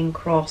by being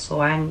cross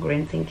or angry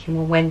and thinking,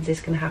 well, when's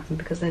this going to happen?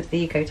 Because there's the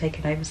ego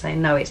taking over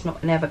saying, no, it's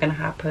not, never going to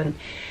happen.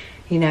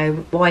 You know,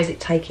 why is it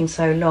taking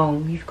so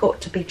long? You've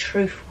got to be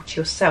truthful to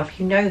yourself.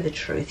 You know the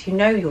truth. You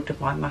know your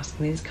divine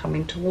masculine is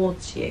coming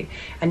towards you,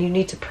 and you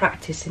need to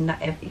practice in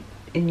that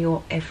in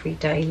your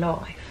everyday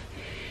life.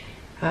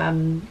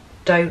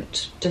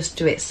 Don't just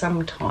do it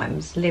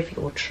sometimes. Live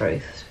your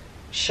truth.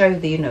 Show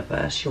the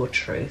universe your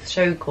truth.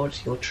 Show God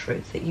your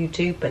truth, that you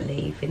do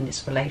believe in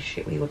this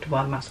relationship with your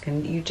divine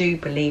masculine. You do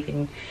believe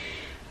in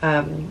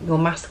your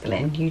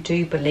masculine. You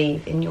do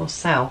believe in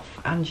yourself,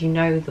 and you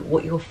know that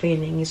what you're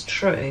feeling is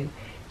true.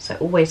 So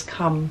always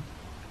come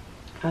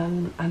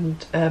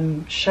and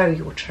show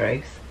your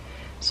truth.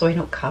 Sorry,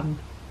 not come.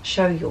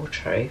 Show your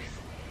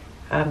truth.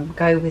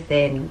 Go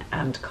within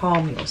and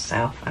calm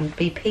yourself and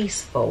be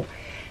peaceful.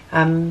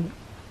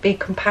 Be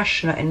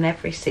compassionate in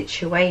every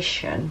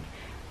situation.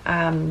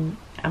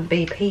 And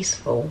be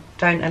peaceful.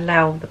 Don't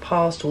allow the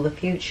past or the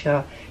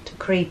future to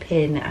creep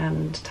in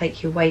and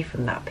take you away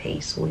from that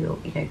peace, or your,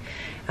 you know,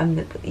 and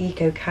the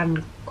ego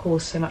can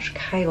cause so much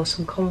chaos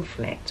and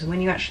conflict. And when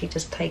you actually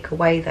just take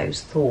away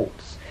those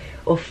thoughts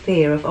of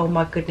fear of, oh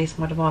my goodness,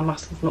 my divine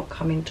masculine's not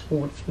coming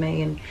towards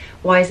me, and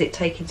why is it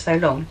taking so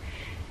long?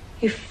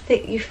 You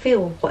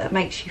feel what it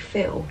makes you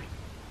feel.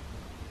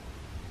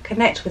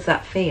 Connect with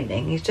that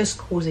feeling. It just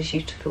causes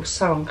you to feel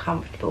so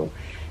uncomfortable.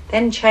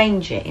 Then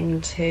change it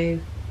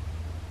into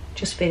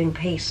just feeling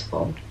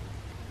peaceful,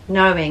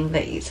 knowing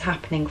that it's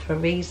happening for a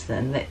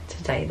reason, that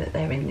today that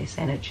they're in this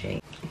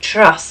energy.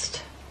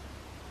 Trust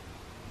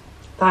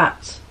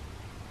that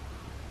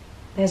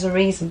there's a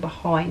reason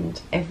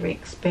behind every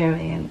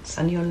experience,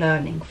 and you're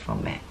learning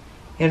from it.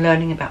 You're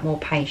learning about more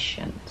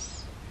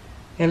patience.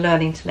 You're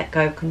learning to let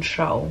go of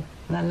control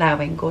and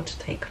allowing God to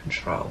take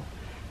control.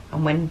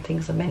 And when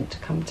things are meant to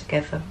come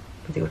together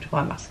with your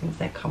divine masculines,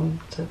 they come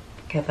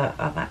together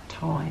at that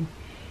time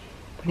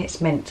when it's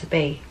meant to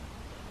be.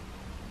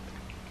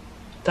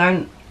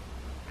 Don't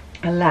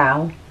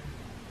allow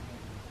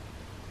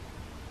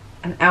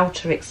an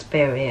outer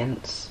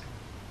experience,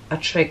 a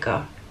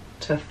trigger,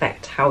 to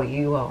affect how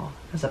you are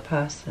as a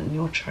person,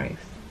 your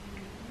truth.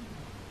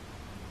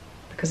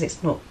 Because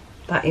it's not,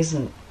 that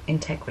isn't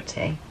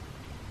integrity.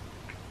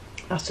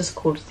 That's just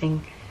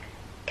causing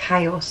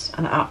chaos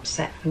and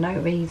upset for no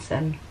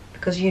reason.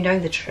 Because you know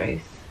the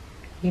truth.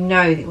 You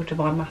know that your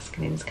divine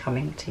masculine is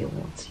coming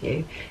towards you,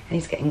 and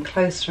he's getting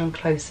closer and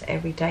closer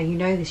every day. You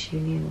know this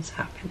union is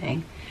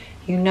happening.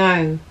 You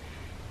know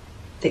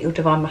that your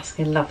divine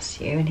masculine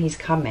loves you and he's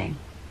coming.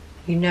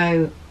 You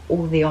know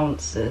all the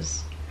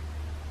answers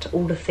to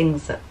all the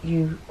things that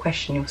you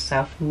question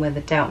yourself, and where the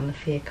doubt and the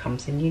fear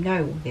comes in. You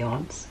know all the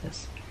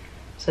answers.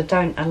 So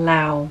don't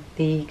allow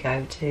the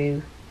ego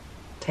to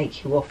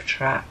take you off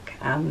track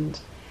and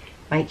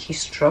make you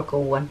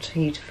struggle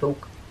until you feel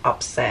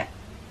upset.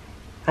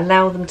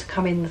 Allow them to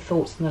come in, the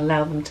thoughts, and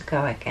allow them to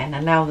go again.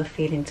 Allow the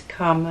feeling to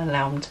come,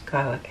 allow them to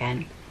go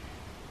again.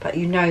 But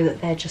you know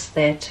that they're just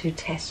there to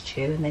test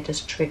you, and they're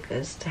just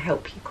triggers to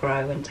help you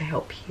grow and to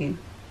help you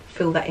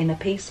feel that inner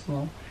peace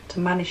more, to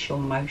manage your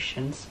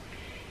emotions.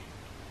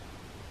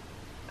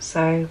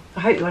 So I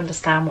hope you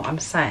understand what I'm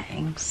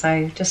saying.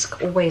 So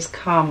just always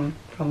come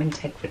from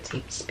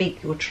integrity.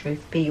 Speak your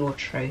truth, be your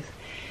truth.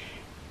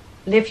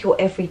 Live your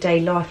everyday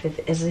life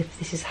as if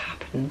this has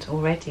happened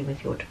already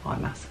with your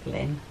divine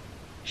masculine.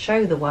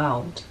 Show the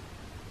world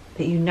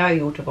that you know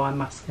your divine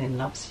masculine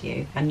loves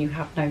you, and you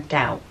have no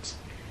doubt.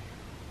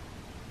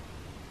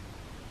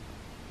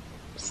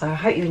 So I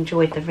hope you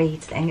enjoyed the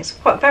reading. It's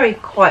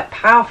quite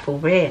powerful,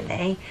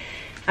 really.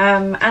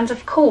 And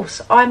of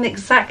course, I'm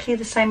exactly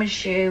the same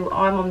as you.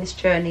 I'm on this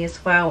journey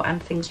as well,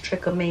 and things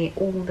trigger me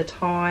all the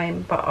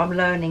time. But I'm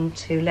learning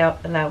to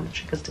allow the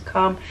triggers to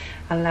come,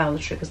 and allow the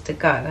triggers to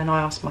go. And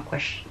I ask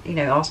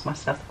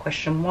myself the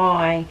question,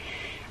 why?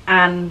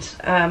 And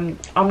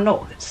I'm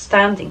not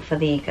standing for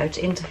the ego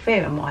to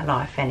interfere in my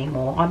life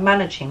anymore. I'm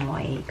managing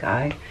my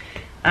ego,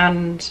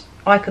 and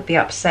I could be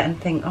upset and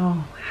think,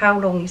 oh, how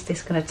long is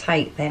this going to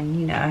take then,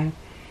 you know?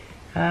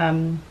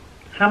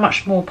 How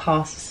much more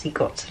past has he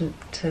got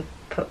to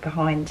put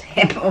behind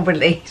him or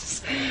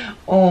release?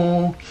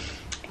 Or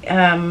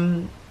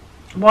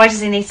why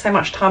does he need so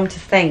much time to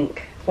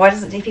think? Why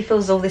doesn't, if he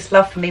feels all this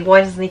love for me,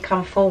 why doesn't he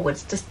come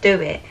forwards? Just do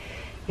it.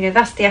 You know,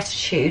 that's the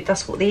attitude.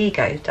 That's what the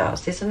ego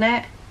does, isn't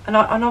it? And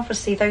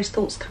obviously those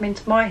thoughts come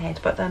into my head,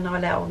 but then I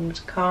allow them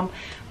to come,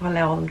 I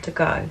allow them to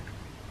go,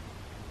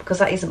 because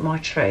that isn't my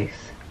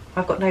truth.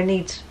 I've got no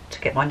need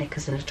to get my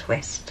knickers in a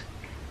twist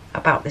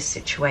about this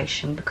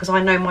situation, because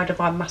I know my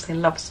divine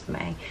masculine loves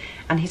me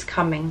and he's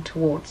coming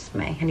towards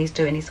me and he's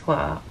doing his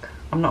work.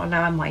 I'm not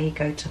allowing my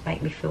ego to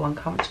make me feel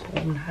uncomfortable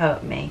and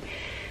hurt me,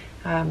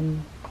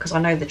 because I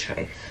know the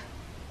truth.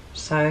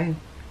 So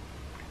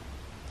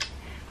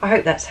I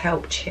hope that's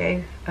helped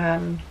you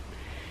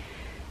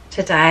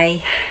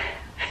today.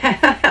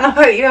 And I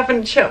hope you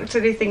haven't chucked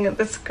anything at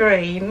the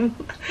screen.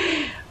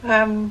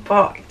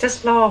 But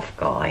just laugh,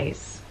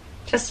 guys.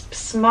 Just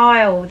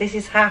smile. This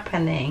is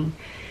happening.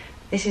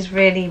 This is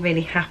really,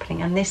 really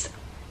happening. And this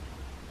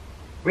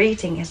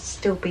reading has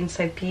still been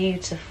so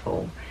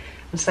beautiful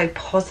and so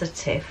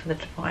positive for the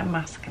divine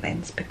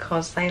masculines,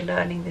 because they're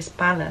learning this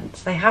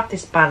balance. They have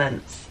this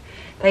balance.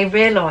 They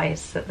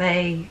realise that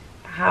they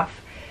have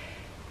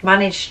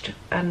managed,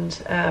 and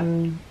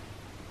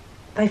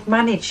they've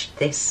managed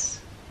this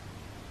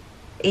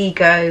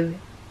ego,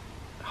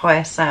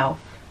 higher self.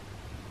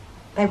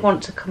 They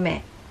want to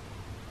commit.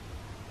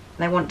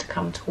 They want to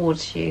come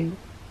towards you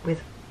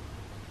with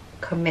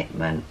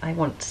commitment. They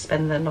want to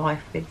spend their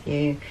life with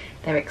you.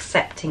 They're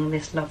accepting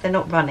this love. They're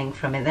not running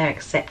from it. They're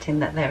accepting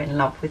that they're in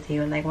love with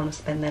you and they want to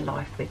spend their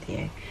life with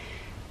you.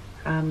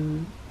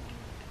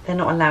 They're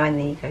not allowing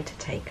the ego to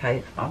take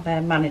over.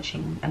 They're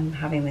managing, and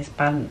having this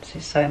balance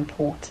is so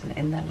important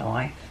in their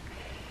life.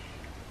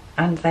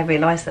 And they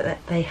realise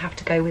that they have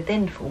to go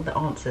within for all the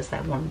answers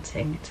they're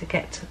wanting, to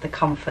get to the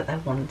comfort they're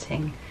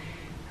wanting.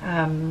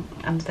 And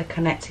they're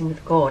connecting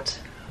with God.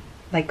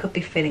 They could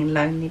be feeling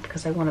lonely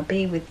because they want to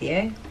be with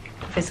you,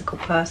 a physical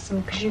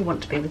person, because you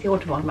want to be with your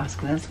divine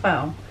masculine as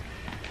well.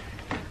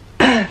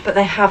 But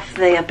they have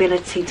the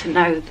ability to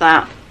know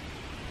that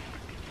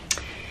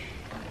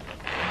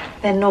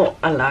they're not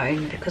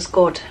alone, because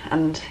God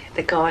and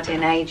the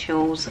guardian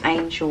angels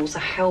are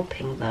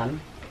helping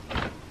them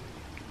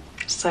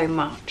so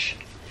much,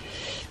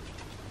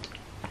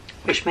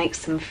 which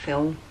makes them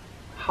feel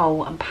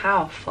whole and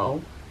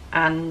powerful,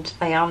 and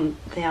they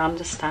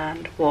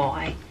understand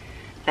why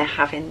they're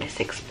having this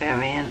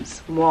experience,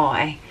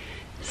 why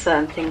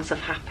certain things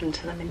have happened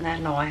to them in their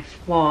life,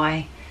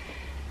 why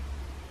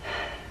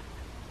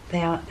they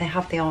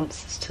have the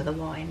answers to the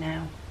why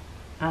now,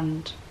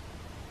 and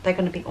they're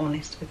going to be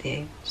honest with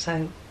you.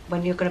 So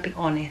when you're going to be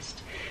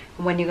honest,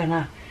 and when you're going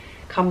to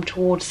come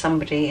towards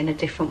somebody in a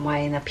different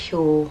way, in a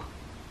pure,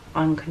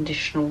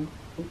 unconditional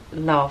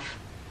love,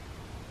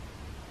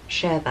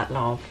 share that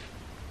love.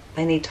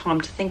 They need time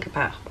to think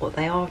about what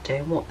they are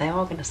doing, what they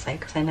are going to say,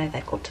 because they know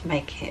they've got to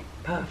make it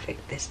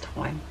perfect this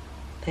time.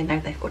 They know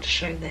they've got to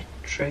show their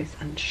truth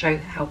and show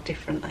how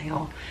different they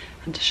are,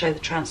 and to show the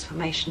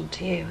transformation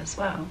to you as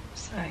well.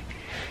 So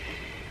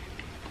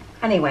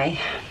anyway,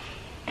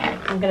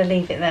 I'm going to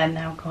leave it there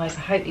now, guys.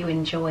 I hope you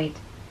enjoyed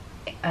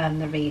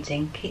the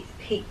reading.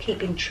 Keep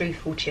being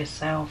truthful to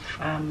yourself,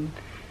 and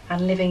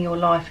living your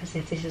life as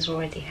if this has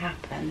already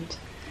happened.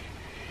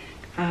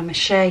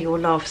 Share your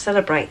love,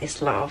 celebrate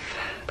this love,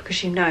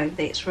 because you know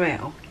that it's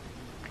real.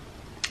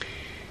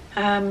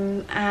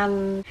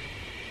 And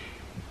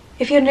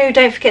if you're new,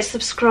 don't forget to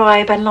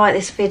subscribe and like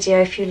this video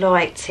if you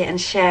liked it,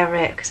 and share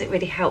it, because it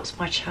really helps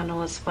my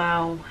channel as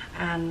well.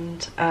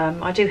 And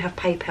I do have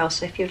PayPal,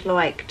 so if you'd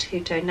like to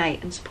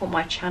donate and support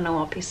my channel,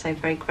 I'll be so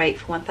very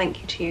grateful. And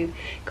thank you to you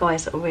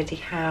guys that already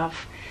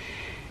have.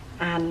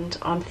 And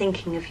I'm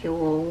thinking of you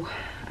all,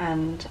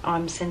 and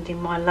I'm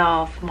sending my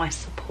love, my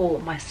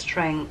support, my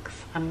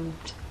strength and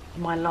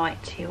my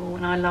light to you all,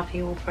 and I love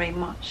you all very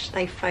much.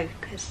 Stay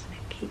focused,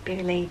 keep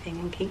believing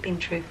and keep being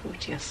truthful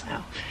to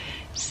yourself.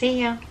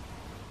 See ya.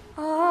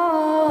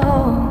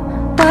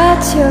 Oh,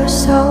 what's your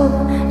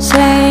soul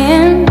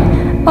saying?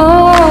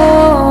 Oh.